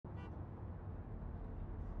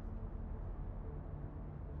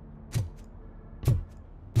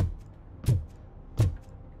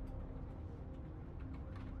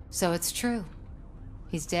So it's true.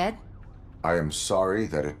 He's dead? I am sorry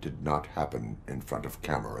that it did not happen in front of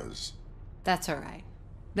cameras. That's all right.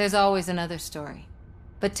 There's always another story.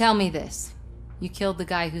 But tell me this. You killed the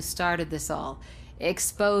guy who started this all,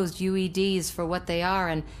 exposed UEDs for what they are,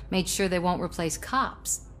 and made sure they won't replace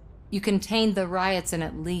cops. You contained the riots and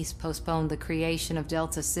at least postponed the creation of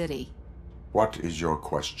Delta City. What is your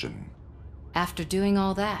question? After doing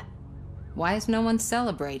all that, why is no one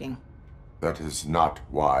celebrating? That is not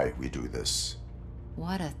why we do this.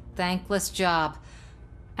 What a thankless job.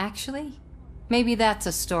 Actually, maybe that's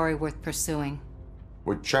a story worth pursuing.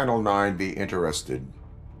 Would Channel 9 be interested?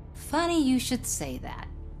 Funny you should say that.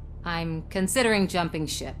 I'm considering jumping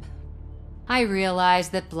ship. I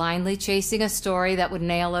realized that blindly chasing a story that would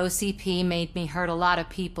nail OCP made me hurt a lot of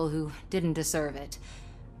people who didn't deserve it.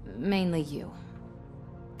 Mainly you.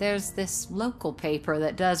 There's this local paper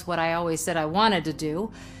that does what I always said I wanted to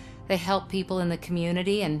do. They help people in the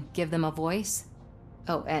community and give them a voice.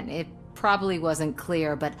 Oh, and it probably wasn't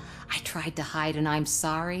clear, but I tried to hide an I'm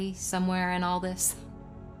sorry somewhere in all this.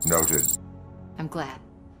 Noted. I'm glad.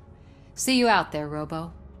 See you out there,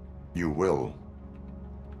 Robo. You will.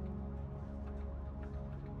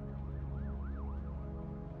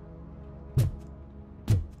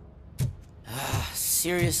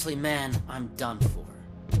 Seriously, man, I'm done for.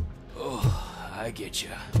 Oh, I get you.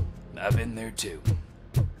 I've been there too.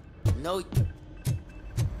 No...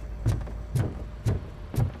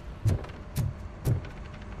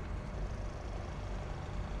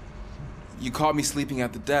 You caught me sleeping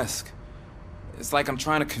at the desk. It's like I'm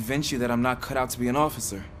trying to convince you that I'm not cut out to be an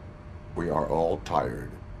officer. We are all tired.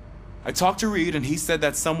 I talked to Reed and he said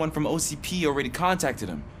that someone from OCP already contacted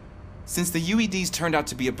him. Since the UEDs turned out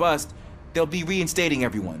to be a bust, they'll be reinstating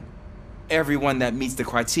everyone. Everyone that meets the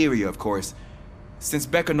criteria, of course. Since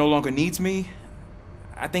Becca no longer needs me,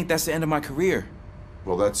 I think that's the end of my career.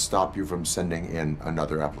 Will that stop you from sending in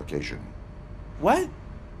another application? What?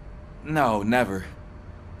 No, never.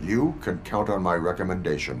 You can count on my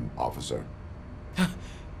recommendation, officer.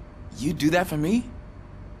 You do that for me?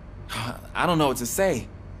 I don't know what to say.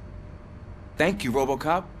 Thank you,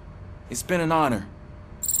 Robocop. It's been an honor.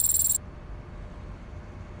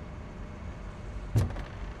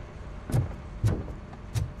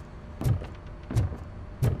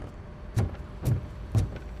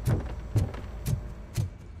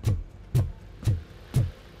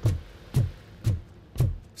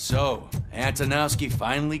 So, Antonowski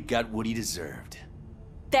finally got what he deserved.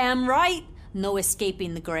 Damn right. No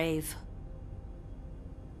escaping the grave.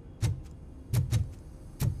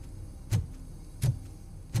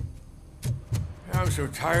 I'm so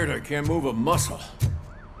tired I can't move a muscle.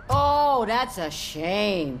 Oh, that's a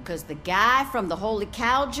shame, because the guy from the Holy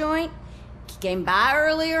Cow joint, he came by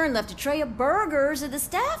earlier and left a tray of burgers at the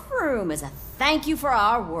staff room as a thank you for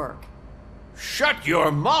our work. Shut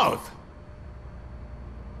your mouth!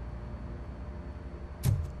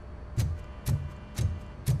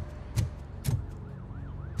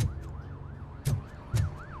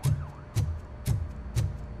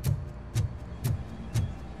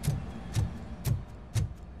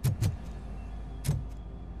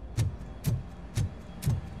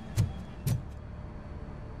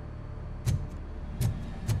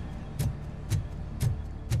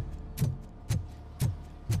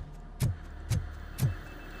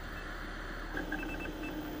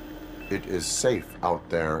 It is safe out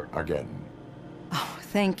there again. Oh,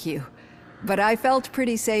 thank you. But I felt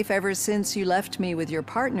pretty safe ever since you left me with your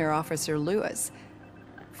partner, Officer Lewis.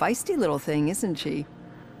 Feisty little thing, isn't she?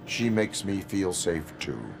 She makes me feel safe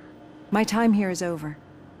too. My time here is over.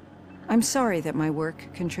 I'm sorry that my work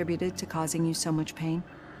contributed to causing you so much pain.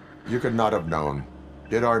 You could not have known.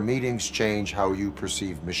 Did our meetings change how you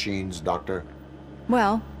perceive machines, Doctor?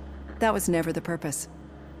 Well, that was never the purpose.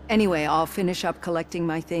 Anyway, I'll finish up collecting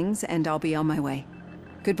my things and I'll be on my way.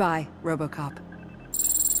 Goodbye, Robocop.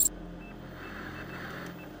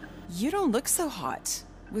 You don't look so hot.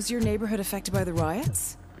 Was your neighborhood affected by the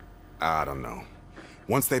riots? I don't know.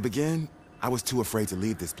 Once they began, I was too afraid to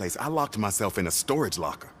leave this place. I locked myself in a storage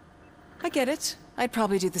locker. I get it. I'd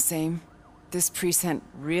probably do the same. This precinct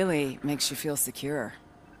really makes you feel secure.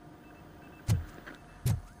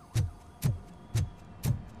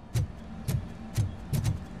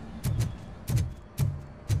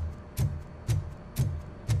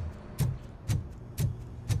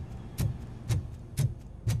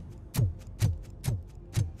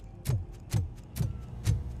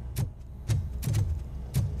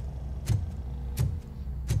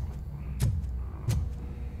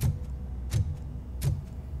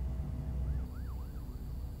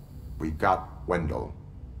 We got Wendell.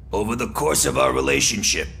 Over the course of our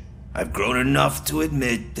relationship, I've grown enough to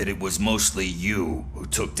admit that it was mostly you who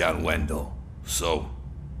took down Wendell. So,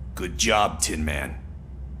 good job, Tin Man.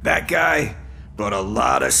 That guy brought a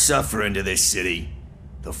lot of suffering to this city.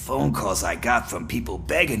 The phone calls I got from people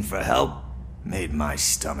begging for help made my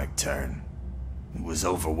stomach turn. It was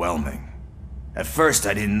overwhelming. At first,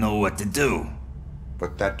 I didn't know what to do.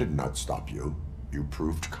 But that did not stop you. You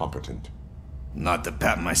proved competent. Not to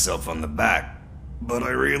pat myself on the back, but I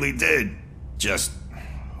really did. Just,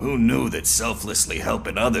 who knew that selflessly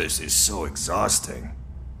helping others is so exhausting?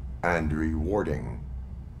 And rewarding.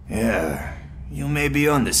 Yeah, you may be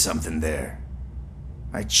onto something there.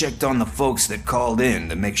 I checked on the folks that called in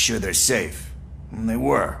to make sure they're safe. And they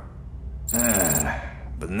were.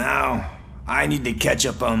 But now, I need to catch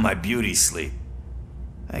up on my beauty sleep.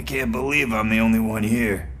 I can't believe I'm the only one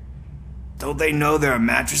here. Don't they know there are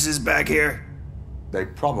mattresses back here? They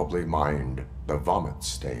probably mind the vomit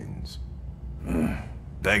stains.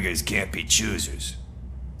 Beggars can't be choosers.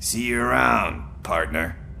 See you around,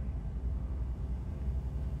 partner.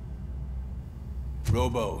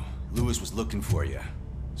 Robo, Lewis was looking for you.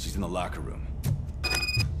 She's in the locker room.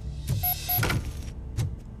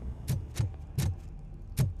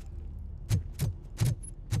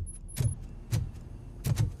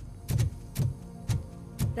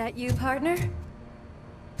 That you, partner?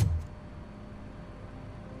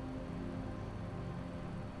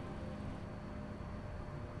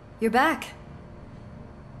 You're back.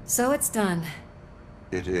 So it's done.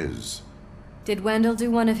 It is. Did Wendell do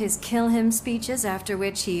one of his kill him speeches after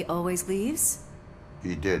which he always leaves?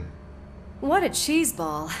 He did. What a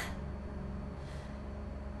cheeseball.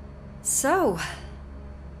 So,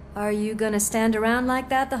 are you gonna stand around like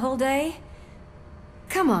that the whole day?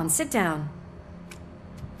 Come on, sit down.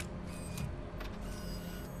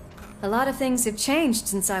 A lot of things have changed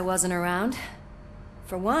since I wasn't around.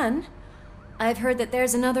 For one, I've heard that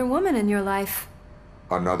there's another woman in your life.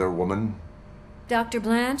 Another woman? Dr.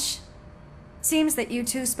 Blanche? Seems that you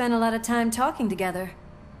two spent a lot of time talking together.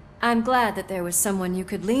 I'm glad that there was someone you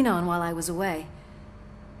could lean on while I was away.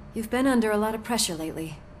 You've been under a lot of pressure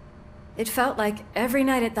lately. It felt like every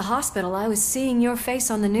night at the hospital I was seeing your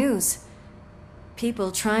face on the news.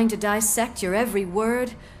 People trying to dissect your every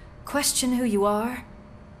word, question who you are,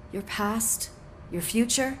 your past, your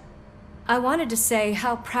future. I wanted to say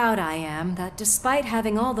how proud I am that despite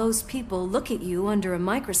having all those people look at you under a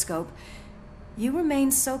microscope, you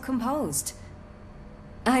remain so composed.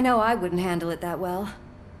 I know I wouldn't handle it that well.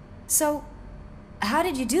 So, how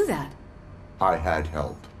did you do that? I had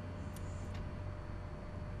help.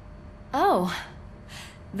 Oh,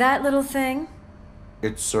 that little thing?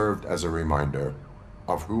 It served as a reminder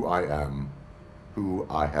of who I am, who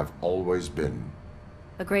I have always been.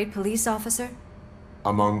 A great police officer?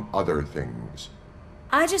 Among other things.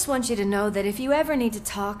 I just want you to know that if you ever need to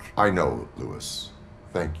talk... I know, Lewis.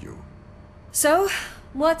 Thank you. So,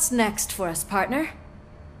 what's next for us, partner?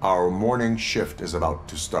 Our morning shift is about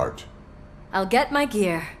to start. I'll get my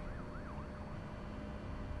gear.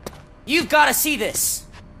 You've got to see this!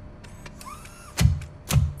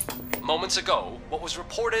 Moments ago, what was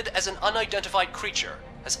reported as an unidentified creature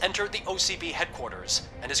has entered the OCB headquarters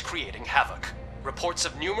and is creating havoc. Reports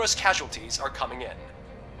of numerous casualties are coming in.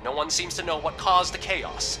 No one seems to know what caused the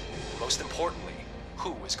chaos. Most importantly,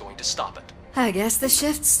 who is going to stop it? I guess the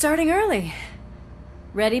shift's starting early.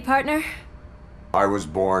 Ready, partner? I was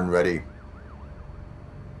born ready.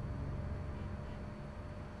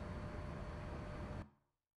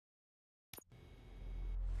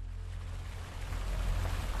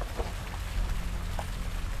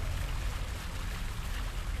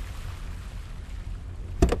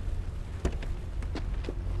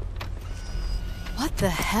 What the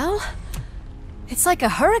hell? It's like a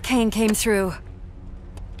hurricane came through.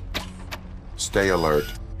 Stay alert.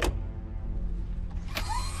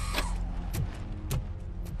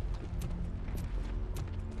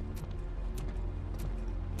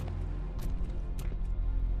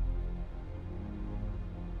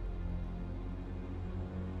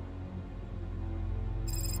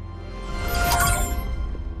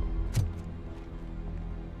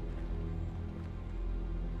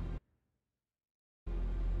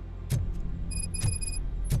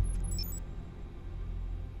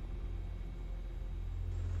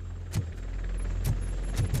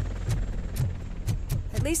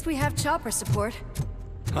 At least we have chopper support.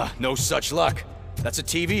 No such luck. That's a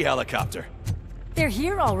TV helicopter. They're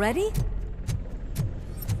here already?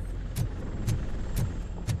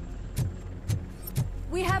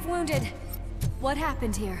 We have wounded. What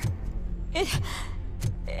happened here?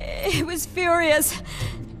 It was furious.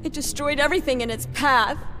 It destroyed everything in its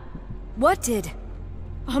path. What did?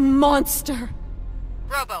 A monster.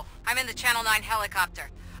 Robo, I'm in the Channel 9 helicopter.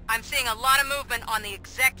 I'm seeing a lot of movement on the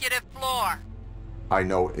executive floor. I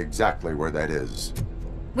know exactly where that is.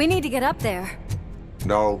 We need to get up there.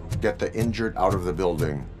 No, get the injured out of the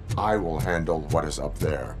building. I will handle what is up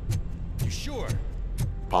there. You sure?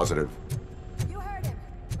 Positive. You heard him.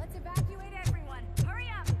 Let's evacuate everyone. Hurry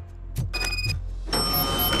up!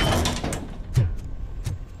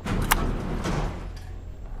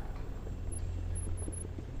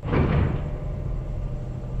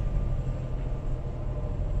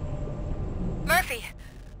 Murphy,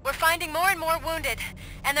 we're finding more and more wounded,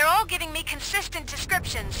 and they're all giving me consistent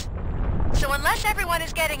descriptions. So unless everyone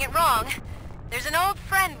is getting it wrong, there's an old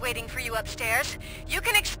friend waiting for you upstairs. You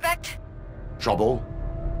can expect... Trouble?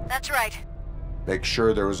 That's right. Make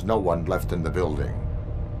sure there is no one left in the building.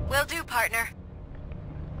 Will do, partner.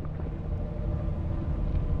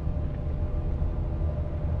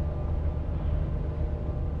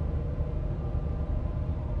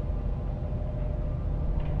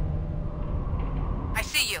 I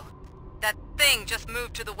see you. That thing just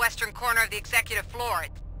moved to the western corner of the executive floor.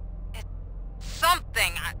 It's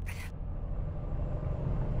something.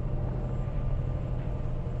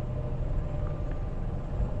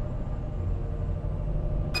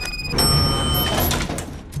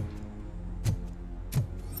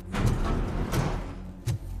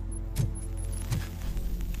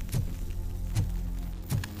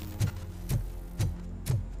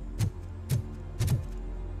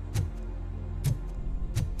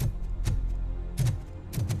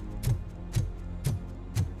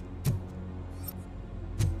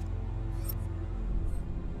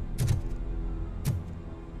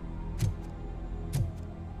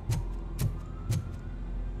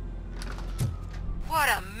 What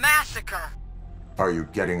a massacre! Are you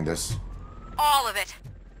getting this? All of it.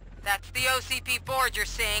 That's the OCP board you're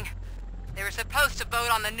seeing. They were supposed to vote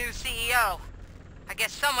on the new CEO. I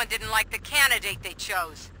guess someone didn't like the candidate they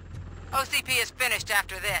chose. OCP is finished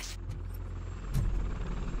after this.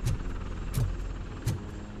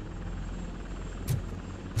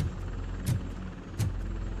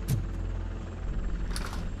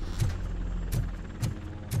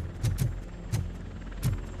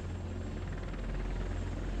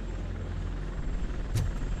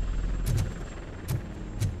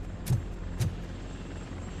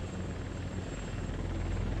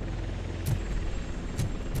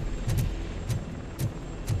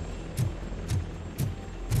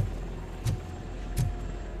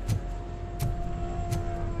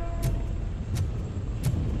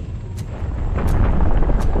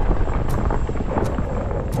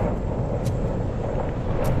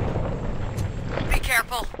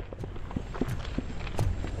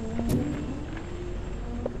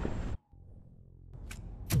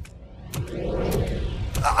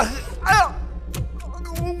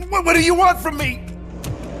 What do you want from me?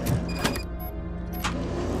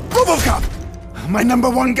 Robocop! My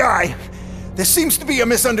 #1 guy. There seems to be a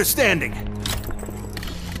misunderstanding.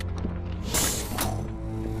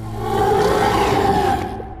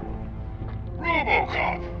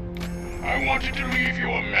 Robocop, I wanted to leave you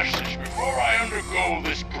a message before I undergo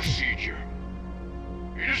this procedure.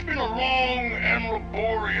 It has been a long and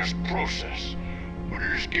laborious process, but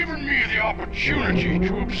it has given me the opportunity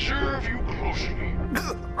to observe you closely.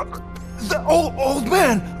 The old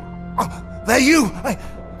man! That you? I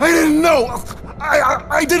didn't know!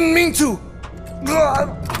 I didn't mean to!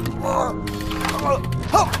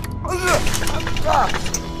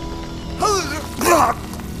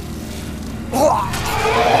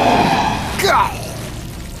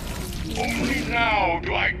 Only now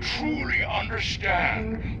do I truly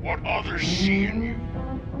understand what others see in you.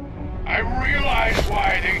 I realize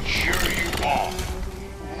why they cheer you on,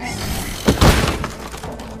 root for you.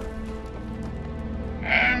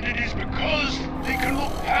 And it is because they can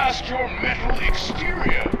look past your metal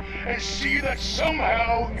exterior and see that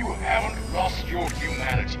somehow you haven't lost your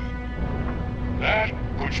humanity. That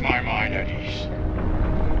puts my mind at ease.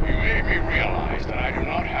 You made me realize that I do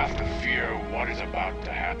not have to fear what is about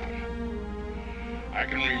to happen. I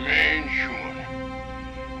can remain human,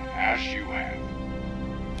 as you have.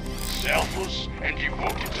 Selfless and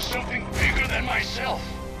devoted to something bigger than myself.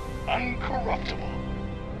 Uncorruptible.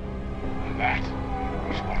 And that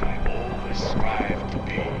is what I always strive to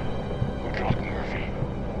be. Good luck, Murphy.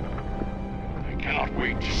 I cannot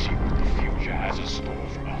wait to see what the future has in store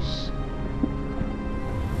for us.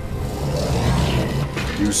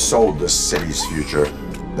 You sold the city's future.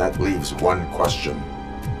 That leaves one question.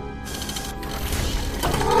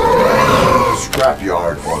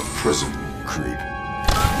 Scrapyard or prison, creep?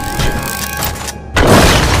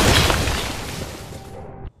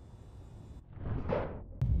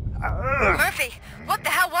 Murphy, what the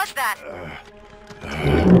hell was that? that?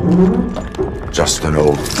 Just an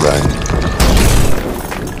old friend.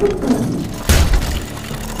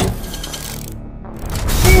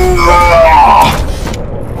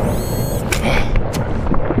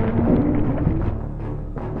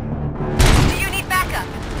 Do you need backup?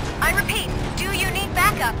 I repeat, do you need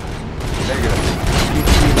backup? Negative. Keep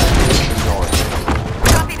the evacuation going.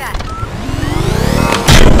 Copy that.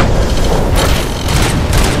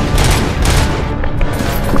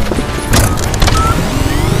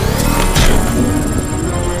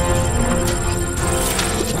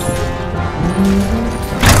 Mm-hmm.